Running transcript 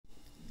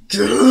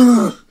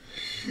Damn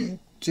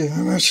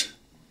it.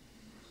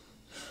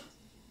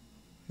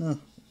 Huh,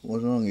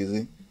 what's wrong,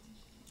 Izzy?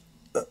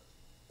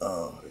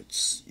 Oh,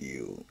 it's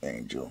you,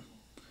 Angel.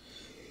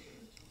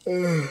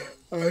 I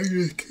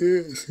just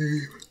can't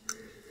sleep.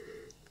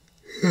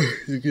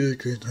 You get a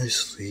good night's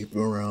sleep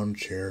around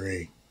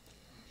Cherry.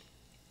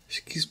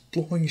 She keeps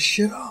blowing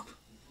shit up.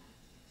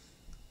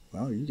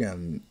 Wow, you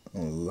gotten a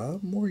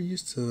lot more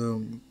used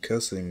to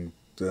cussing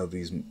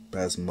these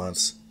past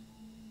months.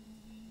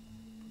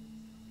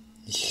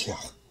 Yeah.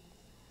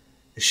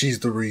 She's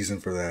the reason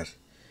for that.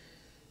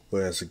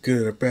 Whether it's a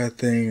good or bad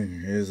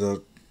thing is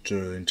up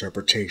to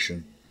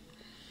interpretation.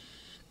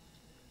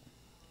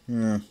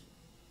 Yeah.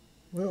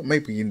 Well,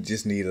 maybe you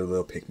just need a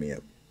little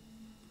pick-me-up.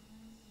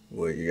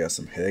 Well, you got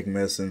some headache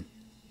medicine?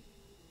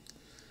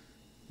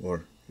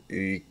 Or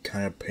any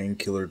kind of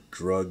painkiller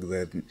drug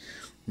that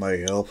might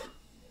help?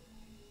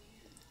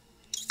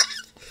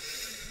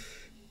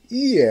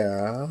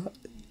 Yeah,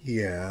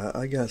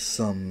 I got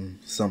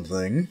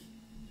something.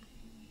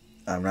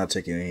 I'm not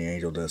taking any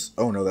angel dust.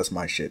 Oh no, that's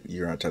my shit.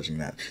 You're not touching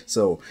that.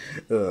 So,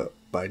 but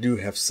I do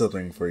have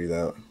something for you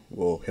that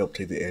will help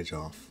take the edge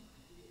off.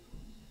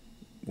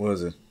 What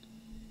is it?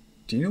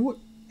 Do you know what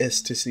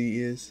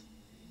ecstasy is?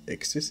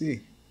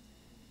 Ecstasy?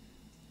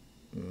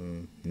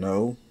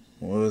 No.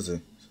 What is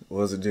it?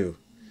 What does it do?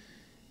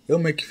 It'll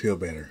make you feel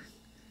better.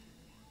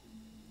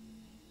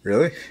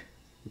 Really?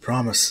 You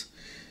promise?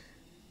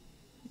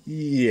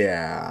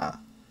 Yeah.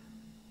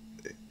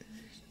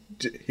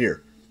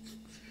 Here.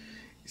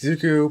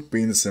 Izuku,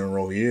 being the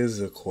Sentinel he is,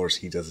 of course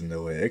he doesn't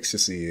know what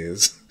ecstasy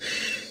is.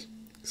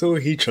 So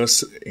he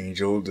trusts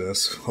Angel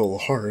Dust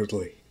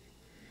wholeheartedly.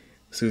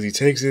 As soon as he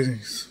takes it,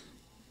 he's...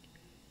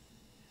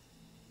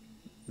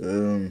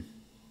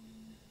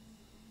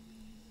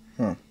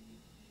 Huh.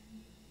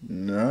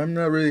 No, I'm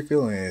not really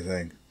feeling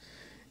anything.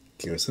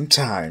 Give it some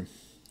time.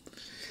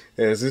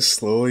 As this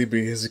slowly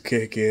begins to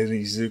kick in,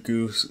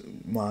 Izuku's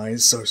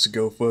mind starts to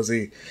go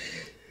fuzzy.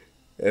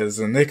 As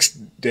the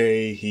next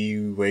day he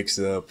wakes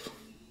up.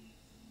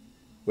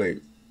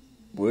 Wait,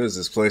 what is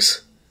this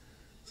place?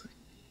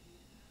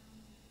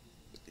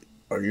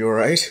 Are you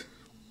alright?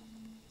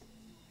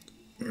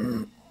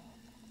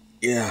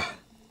 Yeah.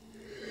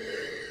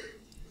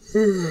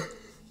 You're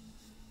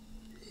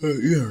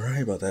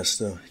right about that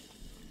stuff.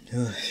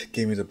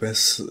 Gave me the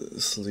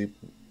best sleep.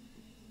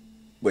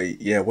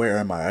 Wait, yeah, where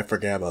am I? I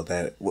forgot about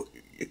that.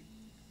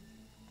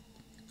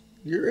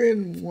 You're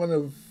in one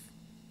of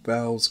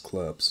Val's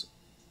clubs.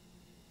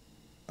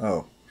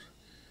 Oh.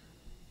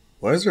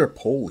 Why is there a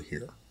pole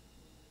here?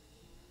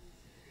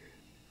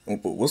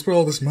 What's with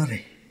all this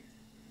money?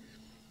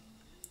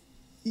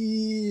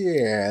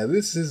 Yeah,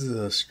 this is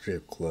a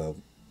strip club.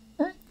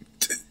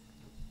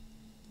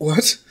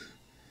 What?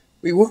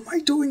 Wait, what am I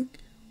doing?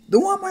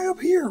 Why am I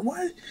up here?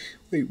 Why?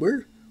 Wait,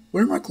 where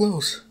are my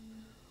clothes?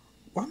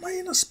 Why am I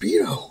in a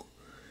Speedo?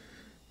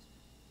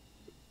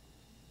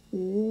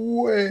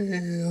 Well...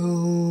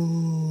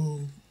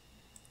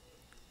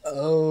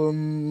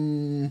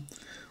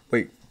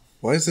 Wait,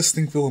 why is this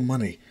thing full of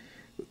money?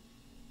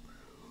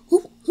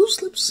 Who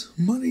slips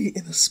money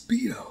in a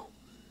Speedo?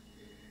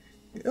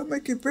 It'll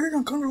make it very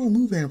uncomfortable to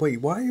move in.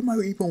 Wait, why am I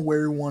even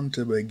wearing one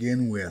to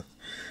begin with?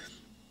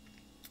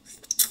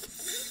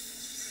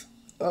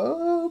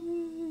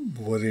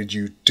 What did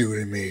you do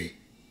to me?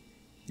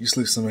 You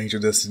slipped some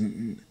angel dust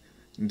into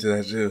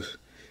that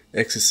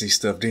ecstasy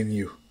stuff, didn't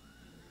you?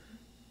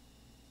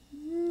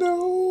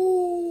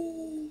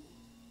 No.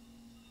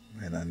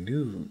 Man, I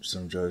knew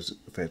some drugs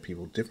affect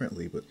people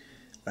differently, but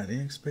I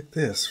didn't expect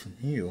this from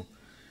you.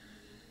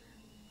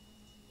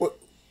 What?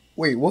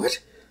 Wait, what?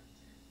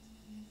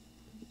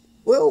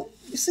 Well,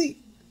 you see,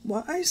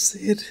 why I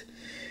said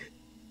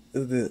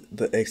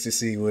the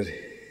ecstasy would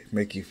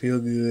make you feel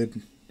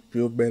good,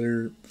 feel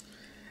better,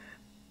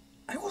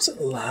 I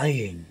wasn't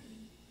lying.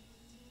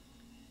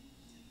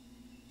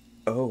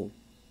 Oh.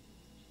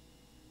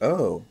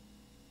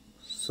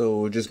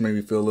 So it just made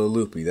me feel a little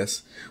loopy.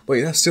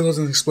 Wait, that still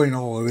doesn't explain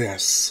all of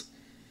this.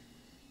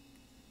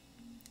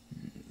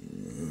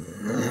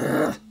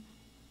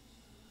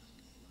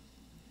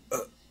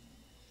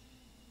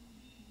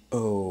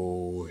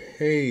 Oh,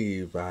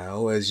 hey,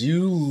 Val, as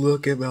you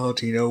look at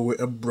Valentino with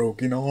a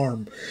broken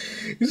arm,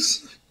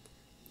 just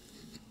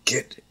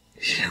get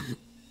him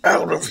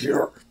out of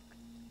here.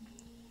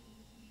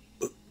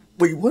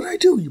 Wait, what did I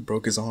do? You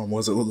broke his arm. What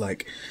does it look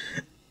like?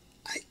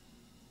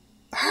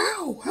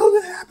 How? How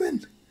did that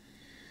happen?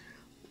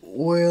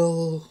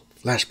 Well,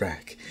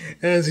 flashback.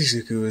 As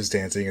Izuku is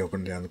dancing up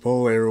and down the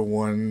pole,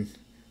 everyone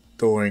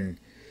throwing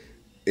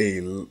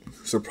a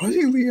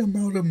surprisingly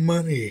amount of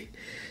money.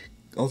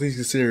 All things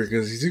considered,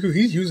 because Izuku,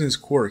 he's using his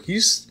quirk.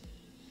 He's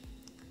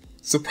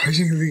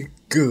surprisingly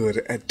good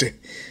at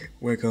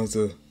when it comes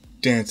to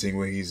dancing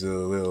when he's a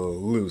little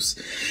loose.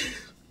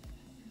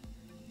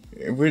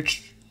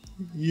 Which,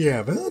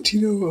 yeah,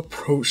 Valentino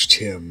approached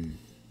him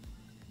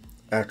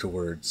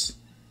afterwards,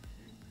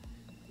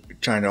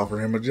 trying to offer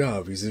him a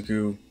job.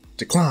 Izuku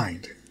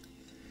declined.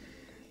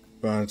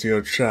 Valentino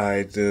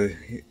tried to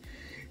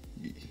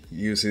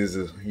use his,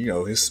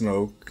 his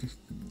smoke,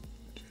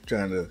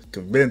 trying to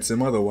convince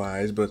him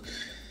otherwise, but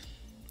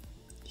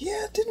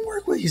yeah, it didn't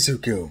work with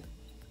Izuku.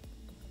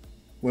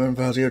 When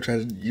Valtino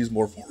tried to use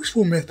more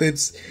forceful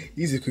methods,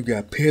 Izuku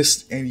got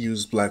pissed and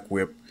used Black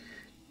Whip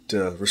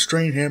to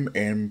restrain him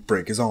and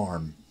break his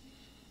arm.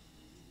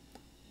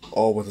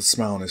 All with a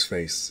smile on his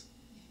face.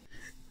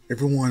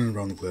 Everyone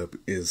around the club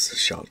is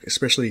shocked,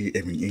 especially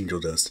Angel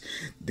Dust.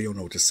 They don't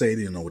know what to say,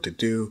 they don't know what to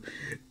do.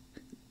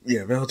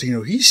 Yeah,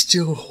 Valentino, he's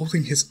still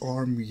holding his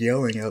arm,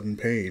 yelling out in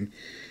pain.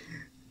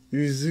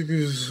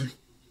 Izuku's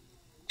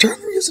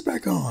turn the music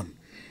back on.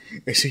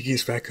 And she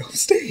gets back on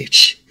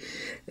stage.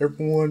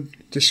 Everyone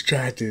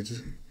distracted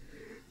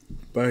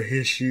by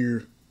his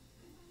sheer...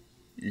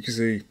 You can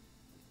say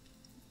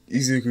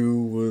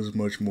Izuku was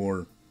much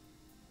more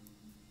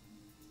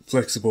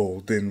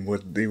flexible than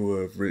what they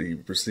would have really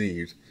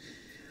perceived.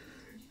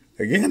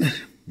 Again,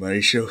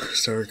 money show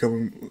started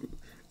coming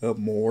up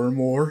more and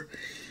more.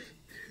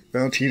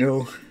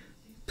 Valentino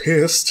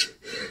pissed,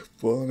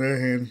 but on the other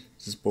hand,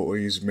 this boy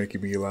is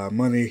making me a lot of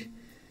money.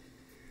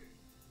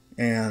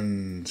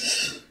 And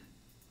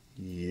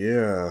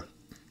yeah,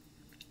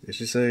 let's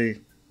just say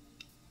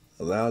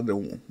allowed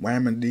the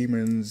whammon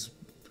demons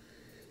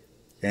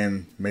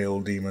and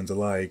male demons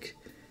alike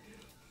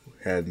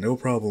had no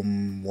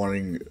problem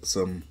wanting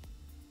some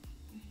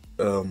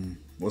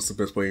what's the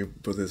best way to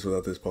put this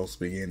without this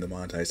possibly being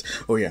demonetized?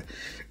 Oh yeah,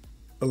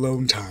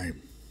 alone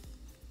time.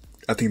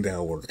 I think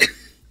that'll work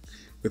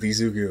with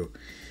Izuku,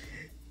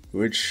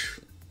 which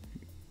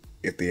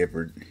if they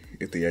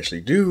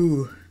actually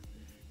do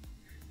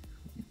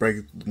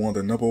break one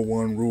of the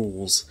 #1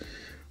 rules,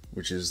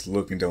 which is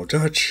look and don't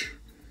touch,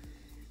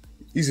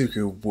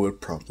 Izuku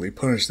would promptly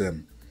punish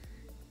them.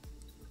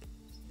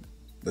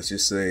 Let's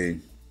just say,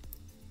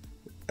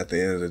 at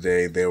the end of the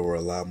day, there were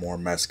a lot more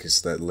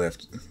masochists that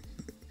left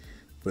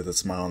with a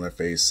smile on their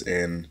face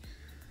and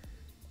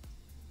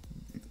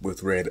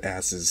with red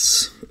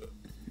asses.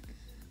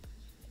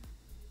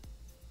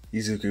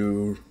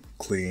 Izuku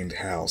cleaned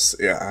house.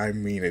 Yeah, I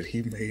mean it.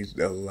 He made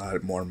a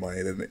lot more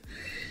money than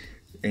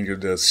Angel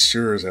Dust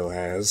sure as hell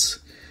has.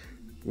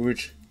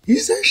 Which,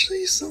 he's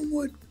actually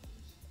somewhat,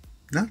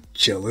 not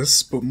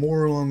jealous, but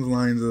more along the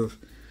lines of,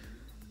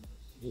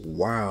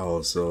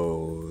 wow,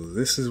 so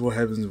this is what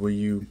happens when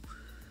you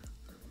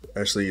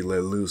actually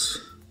let loose.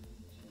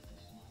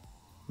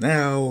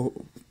 Now,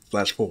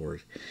 flash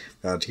forward.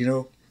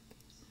 Valentino,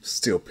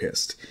 still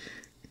pissed.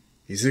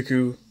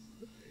 Izuku,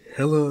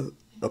 hella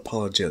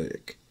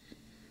apologetic.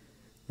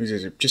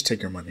 Just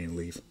take your money and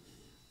leave.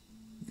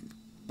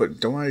 But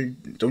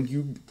don't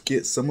you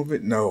get some of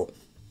it? No.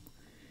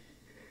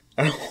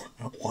 I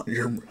want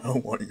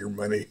your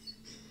money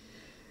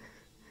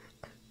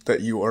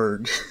that you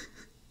earned.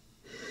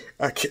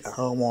 I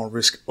don't want to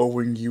risk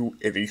owing you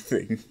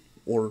anything,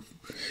 or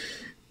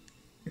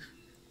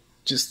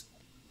just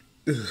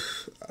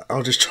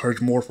I'll just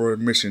charge more for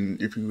admission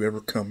if you ever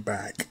come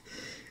back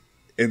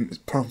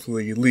and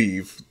promptly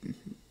leave.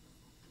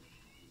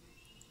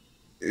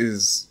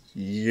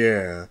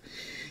 Yeah,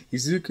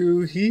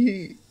 Izuku,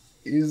 he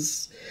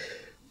is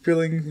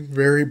feeling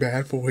very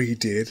bad for what he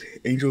did.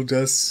 Angel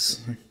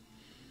Dust,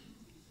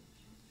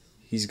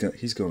 he's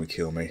gonna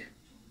kill me.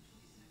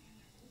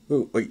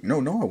 Oh, wait, no,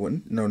 I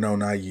wouldn't. No,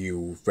 not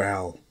you,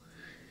 Val.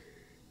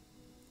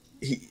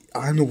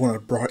 I'm the one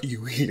that brought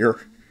you here.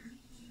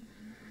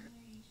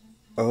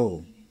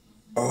 Oh,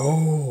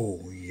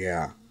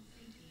 yeah.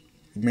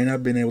 He may not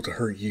have been able to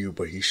hurt you,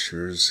 but he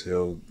sure as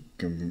hell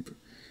can...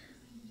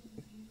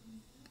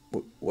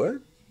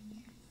 What?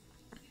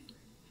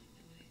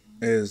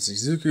 As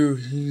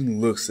Izuku, he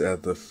looks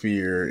at the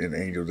fear in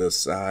Angel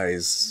Dust's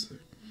eyes.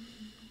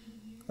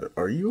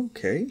 Are you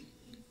okay?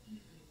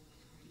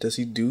 Does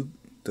he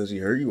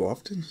hurt you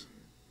often?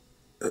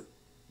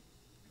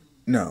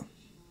 No,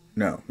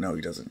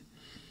 he doesn't.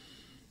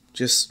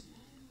 Just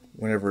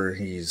whenever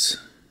he's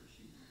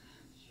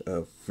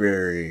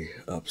very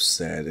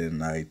upset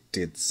and I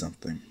did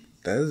something.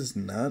 That is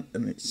not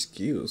an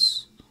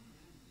excuse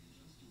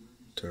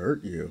to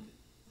hurt you.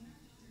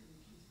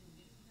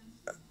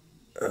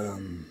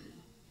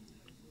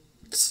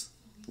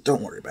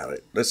 Don't worry about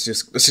it. Let's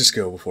just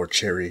go before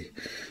Cherry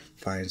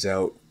finds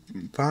out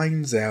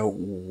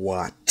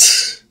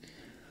what.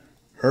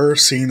 Her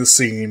seeing the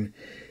scene,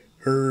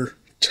 her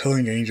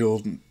telling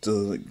Angel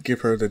to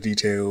give her the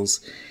details,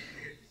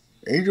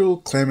 Angel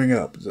clamming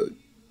up.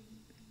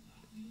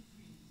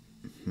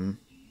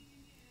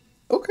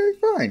 Okay,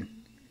 fine.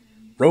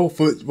 Roll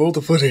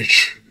the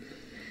footage.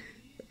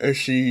 As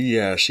she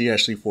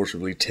actually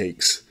forcibly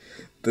takes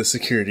the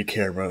security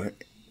camera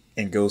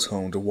and goes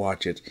home to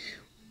watch it.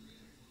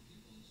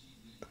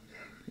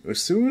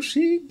 As soon as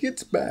she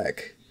gets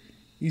back,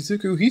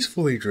 Izuku, he's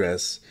fully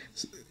dressed.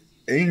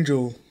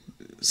 Angel,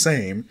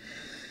 same.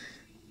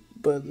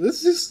 But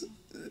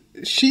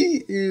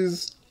she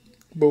is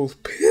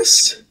both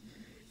pissed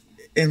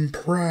and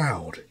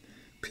proud.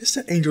 Pissed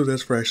at Angel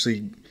Dust for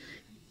actually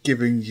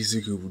giving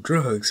Izuku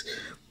drugs,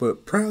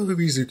 but proud of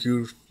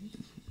Izuku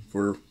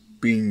for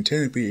being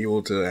technically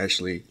able to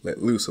actually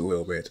let loose a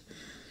little bit.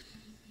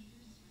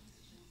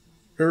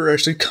 Her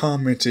actually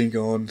commenting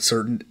on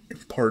certain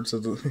parts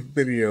of the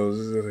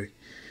videos. Like,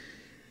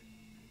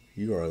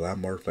 you are a lot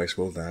more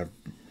flexible than I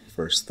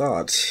first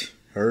thought.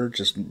 Her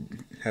just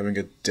having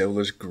a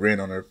devilish grin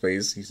on her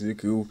face.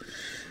 Izuku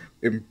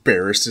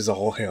embarrassed as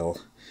all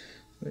hell.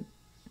 Like,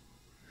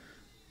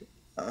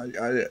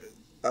 I,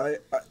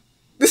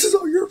 this is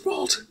all your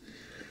fault.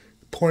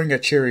 Pointing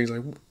at Cherry,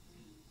 like,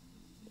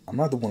 I'm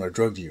not the one that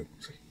drugged you.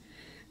 Like,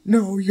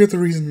 no, you're the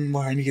reason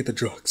why I need the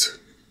drugs.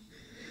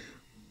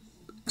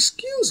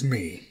 Excuse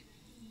me.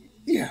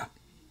 Yeah.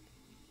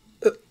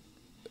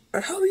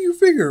 How do you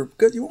figure?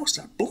 Because you won't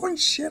stop blowing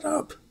shit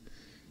up.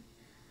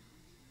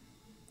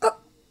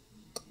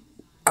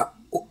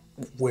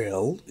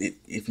 Well,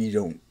 if you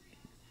don't,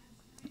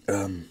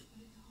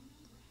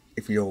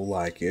 if you don't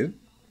like it,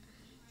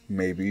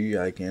 maybe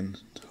I can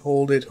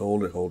hold it,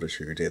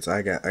 sugar tits.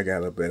 I got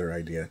a better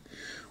idea.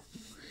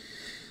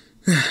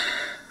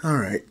 All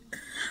right.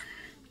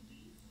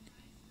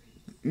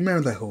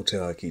 Remember that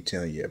hotel I keep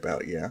telling you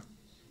about, yeah?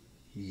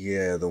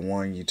 Yeah, the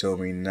one you told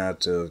me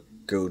not to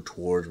go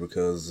towards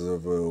because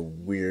of a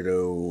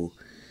weirdo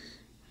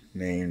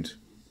named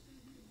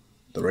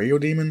the Radio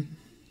Demon?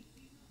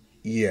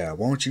 Yeah,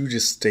 why don't you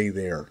just stay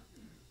there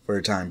for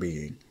the time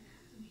being?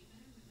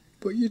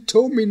 But you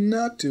told me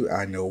not to.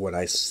 I know what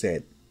I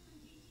said.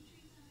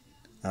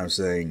 I'm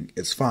saying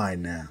it's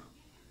fine now.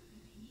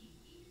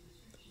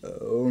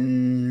 Are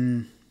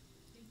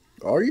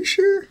you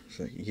sure?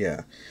 So,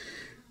 yeah.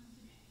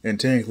 And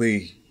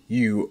technically,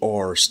 you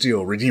are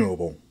still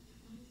redeemable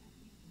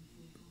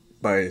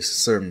by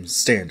certain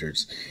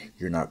standards.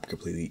 You're not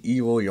completely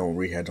evil. You don't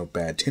really have no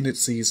bad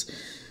tendencies.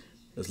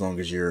 As long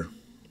as you're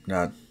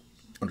not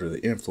under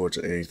the influence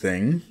of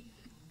anything.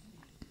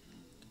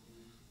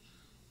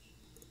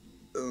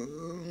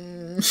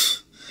 Can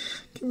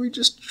we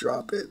just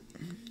drop it?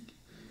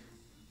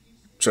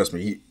 Trust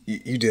me,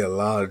 you did a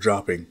lot of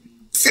dropping.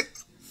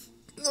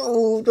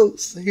 No, don't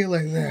say it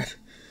like that.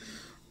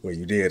 Well,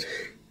 you did.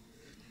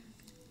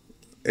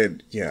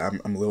 And yeah,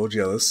 I'm a little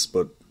jealous,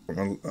 but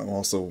I'm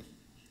also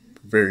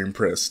very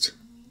impressed.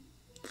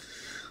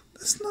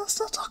 Let's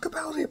not talk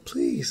about it,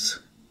 please.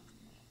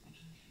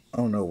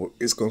 Oh no,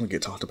 it's going to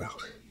get talked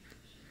about.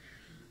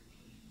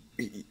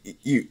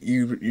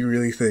 You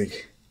really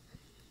think,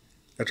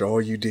 after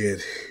all you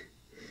did,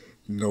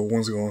 no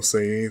one's going to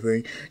say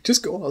anything?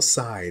 Just go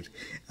outside.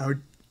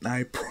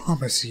 I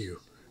promise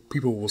you,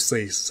 people will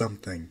say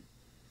something.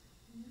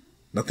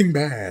 Nothing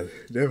bad,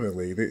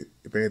 definitely.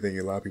 If anything,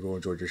 a lot of people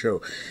enjoyed your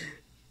show.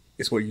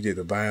 It's what you did,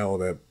 the vow,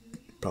 that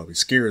probably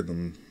scared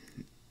them,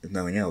 if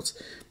nothing else.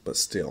 But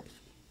still,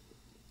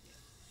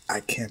 I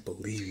can't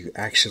believe you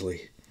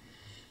actually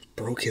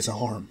broke his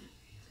arm.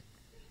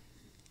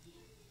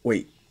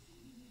 Wait,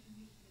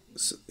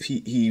 so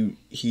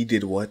he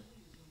did what?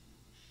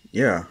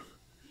 Yeah.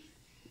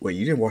 Wait,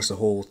 you didn't watch the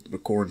whole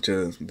recording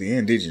to the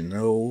end, did you?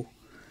 No.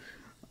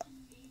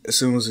 As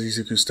soon as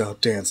Izuku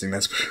stopped dancing,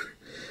 that's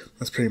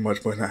pretty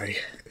much when I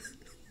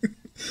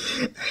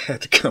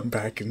had to come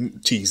back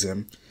and tease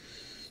him.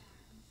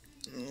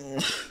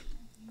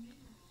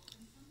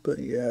 But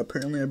yeah,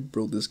 apparently I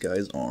broke this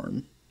guy's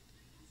arm.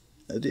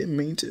 I didn't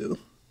mean to.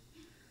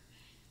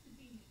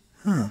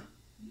 Huh.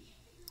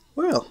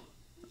 Well,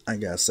 I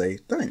gotta say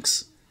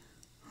thanks.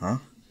 Huh?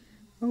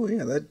 Oh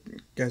yeah,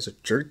 that guy's a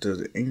jerk to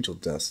the angel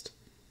dust.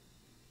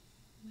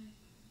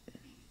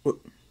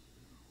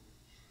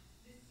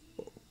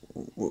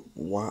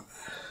 What?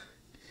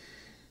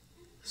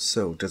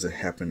 So, does it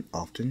happen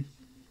often?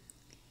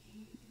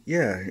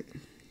 Yeah,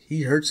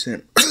 he hurts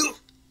him.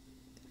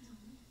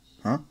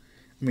 Huh?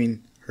 I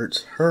mean,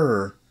 hurts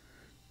her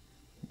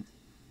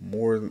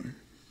more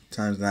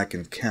times than I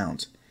can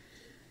count.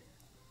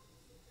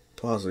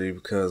 Possibly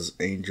because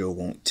Angel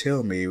won't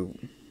tell me.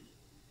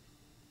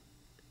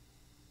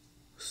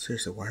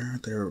 Seriously, why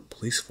aren't there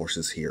police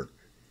forces here?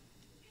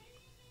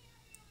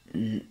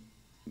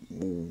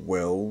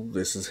 Well,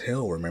 this is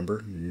hell,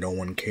 remember? No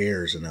one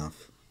cares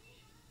enough.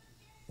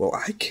 Well,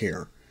 I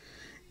care.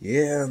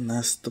 Yeah, and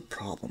that's the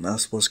problem.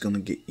 That's what's gonna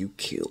get you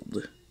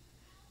killed.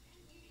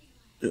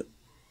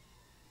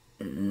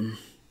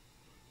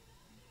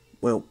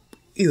 Well,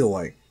 either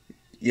way,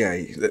 yeah,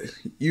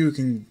 you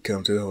can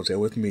come to the hotel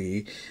with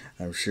me.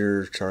 I'm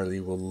sure Charlie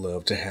will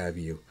love to have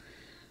you.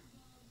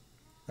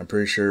 I'm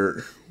pretty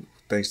sure,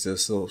 thanks to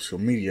social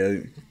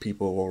media,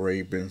 people have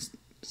already been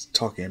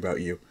talking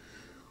about you.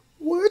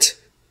 What?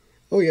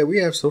 Oh yeah, we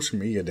have social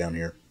media down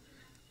here.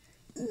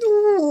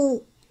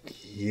 No.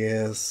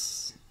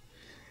 Yes.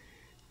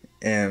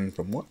 And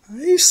from what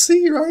I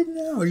see right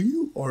now,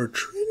 you are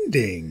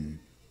trending.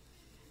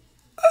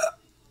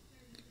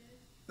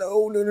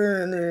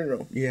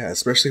 No. Yeah,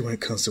 especially when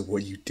it comes to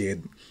what you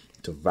did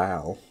to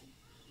Val.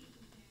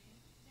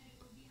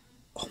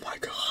 Oh my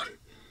god.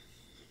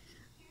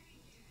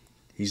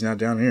 He's not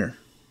down here.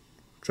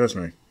 Trust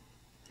me.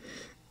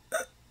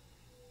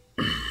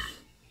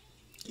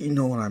 You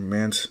know what I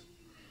meant.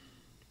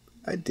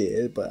 I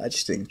did, but I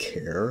just didn't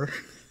care.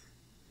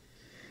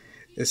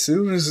 As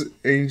soon as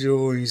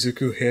Angel and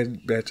Izuku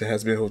head back to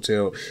Hazbin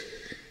Hotel,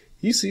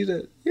 you see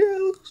that, yeah,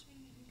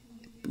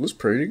 it looks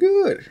pretty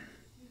good.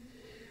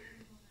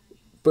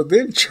 But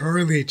then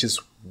Charlie just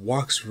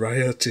walks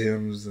right up to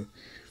him.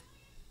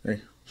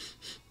 Hey,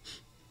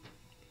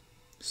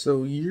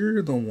 so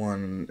you're the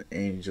one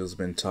Angel's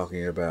been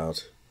talking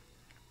about.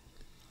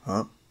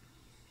 Huh?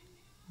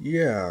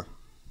 Yeah.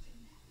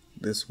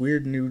 This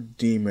weird new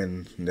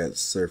demon that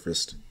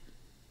surfaced.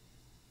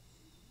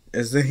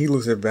 As then he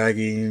looks at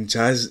Baggy and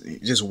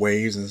just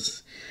waves and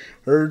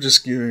her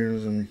just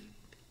gives him,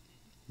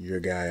 "You're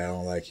a guy, I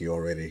don't like you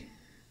already."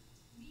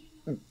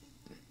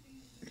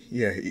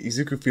 Yeah,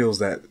 Izuku feels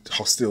that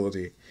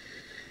hostility.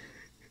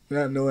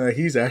 Not knowing that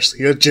he's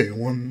actually a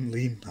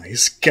genuinely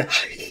nice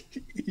guy.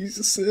 He's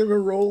a cinema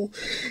roll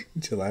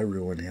until I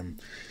ruin him.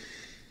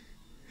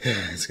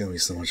 It's gonna be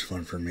so much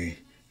fun for me.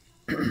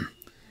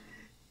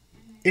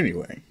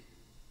 Anyway,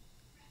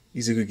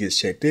 Izuku gets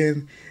checked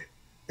in,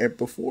 and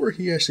before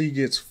he actually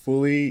gets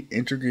fully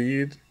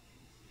integrated,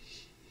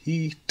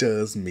 he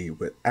does meet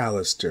with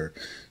Alistair.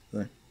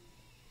 Like,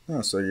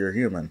 oh, so you're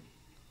human?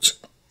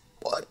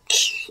 What?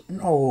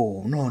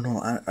 No.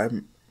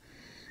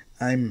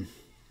 I'm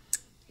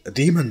a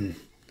demon.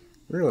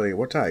 Really?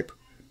 What type?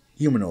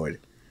 Humanoid.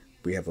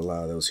 We have a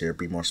lot of those here.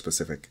 Be more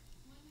specific.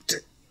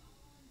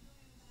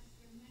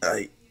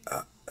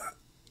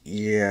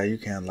 Yeah, you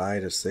can't lie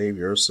to save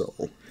your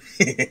soul.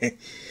 I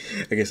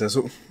guess that's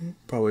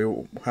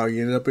probably how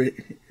you ended up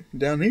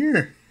down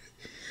here.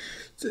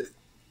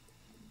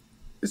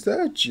 Is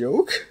that a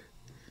joke?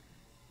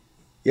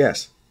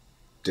 Yes.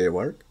 Did it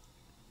work?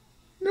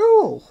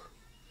 No.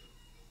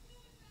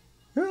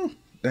 Oh,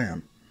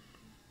 damn.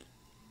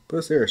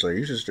 But seriously,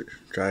 you should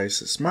try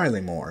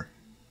smiling more.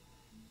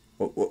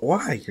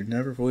 Why? You're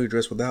never fully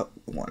dressed without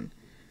one.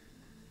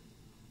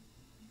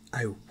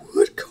 I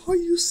would call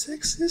you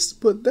sexist,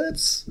 but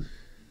that's...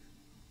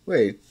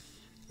 Wait,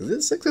 is it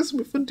sexist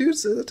if a dude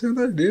says that to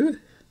another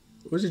dude?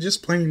 Or is it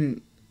just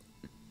plain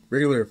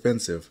regular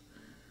offensive?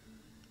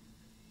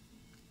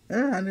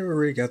 I never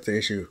really got the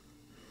issue.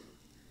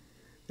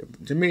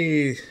 To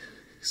me,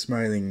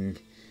 smiling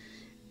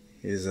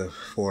is a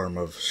form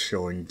of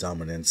showing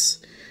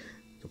dominance.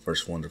 The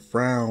first one to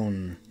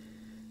frown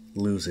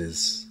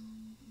loses.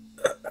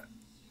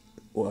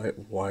 Why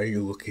are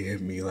you looking at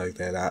me like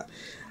that?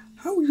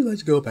 How would you like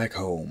to go back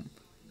home?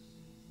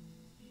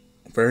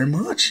 Very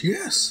much,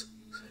 yes.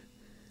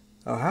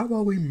 How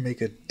about we make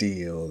a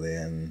deal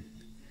then?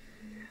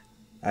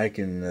 I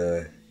can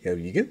help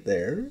you get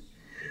there.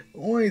 The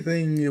only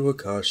thing it will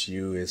cost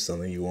you is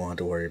something you won't have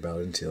to worry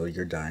about until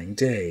your dying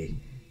day.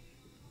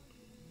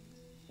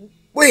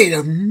 Wait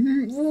a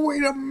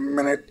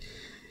minute.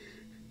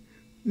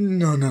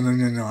 No,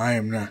 I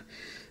am not.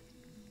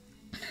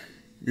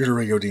 You're the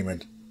radio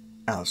demon,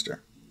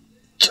 Alistair.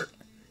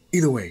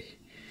 Either way.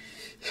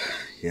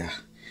 Yeah,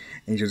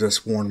 Angel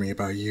just warned me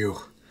about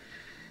you.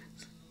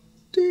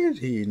 Did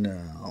he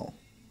now?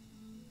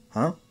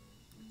 Huh?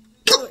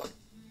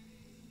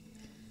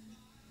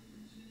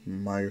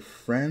 My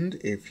friend,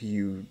 if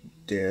you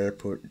dare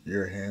put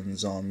your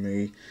hands on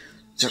me...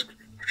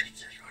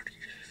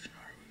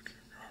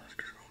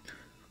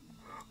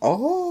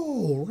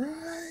 Oh,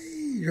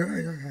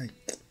 right.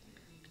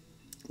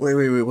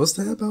 Wait, what's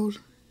that about?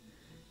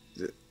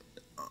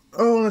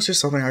 Oh, that's just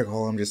something I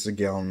call him just to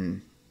get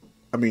on...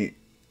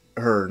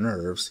 her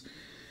nerves.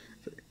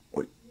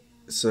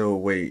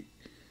 Wait,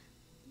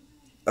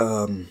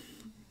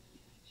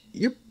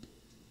 yep.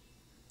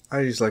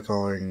 I just like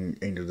calling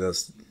Angel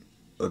Dust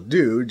a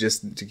dude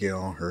just to get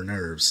on her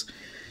nerves.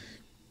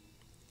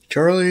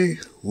 Charlie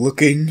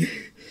looking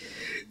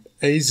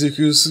at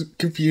Izuku's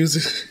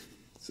confused.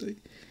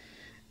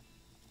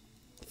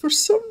 For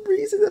some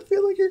reason, I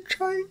feel like you're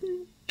trying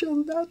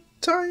to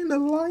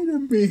lie to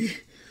me.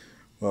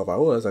 Well, if I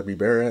was, I'd be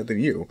better at it than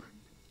you.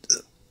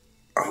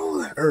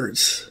 Oh, that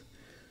hurts.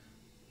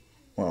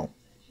 Well,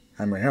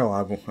 I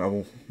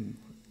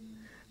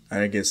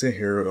didn't get sent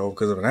here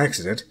because of an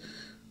accident.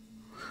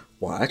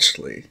 Well,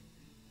 actually,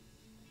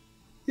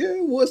 yeah,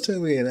 it was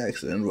technically an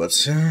accident, but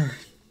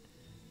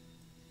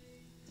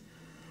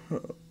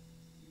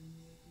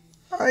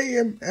I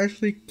am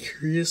actually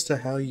curious to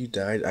how you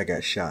died. I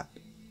got shot.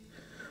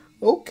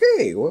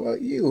 Okay, what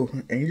about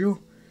you, Angel?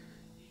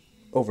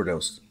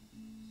 Overdose.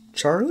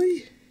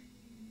 Charlie?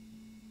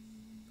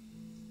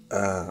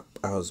 I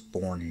was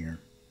born here.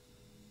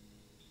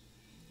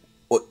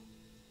 What?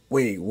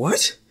 Wait,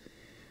 what?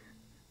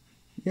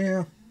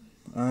 Yeah,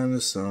 I'm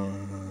just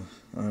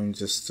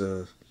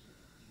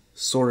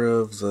sort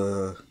of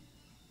the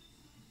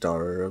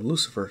daughter of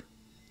Lucifer.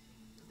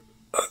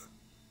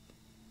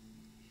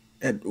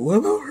 And what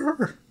about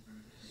her?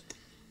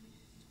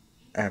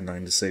 I have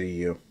nothing to say to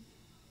you.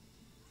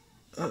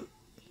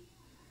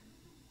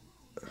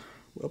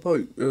 What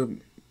about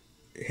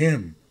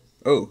him?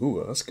 Oh,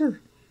 who,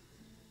 Oscar?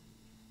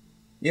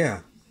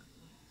 Yeah.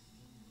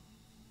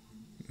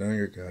 None of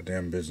your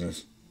goddamn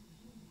business.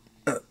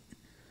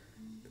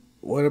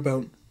 What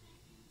about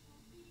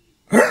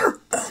her?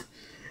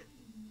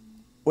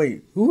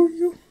 Wait, who are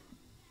you?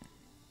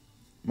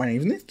 My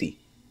name's Nifty.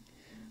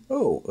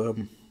 Oh,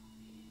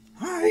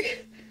 hi.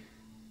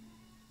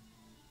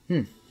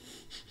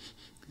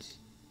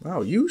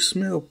 Wow, you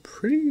smell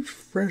pretty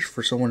fresh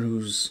for someone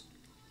who's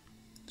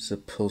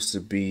supposed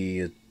to be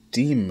a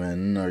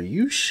demon. Are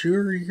you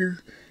sure you're...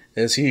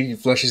 As he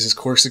flushes his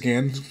course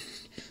again.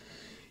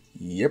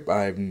 Yep,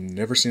 I've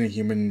never seen a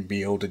human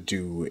be able to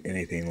do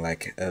anything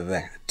like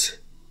that.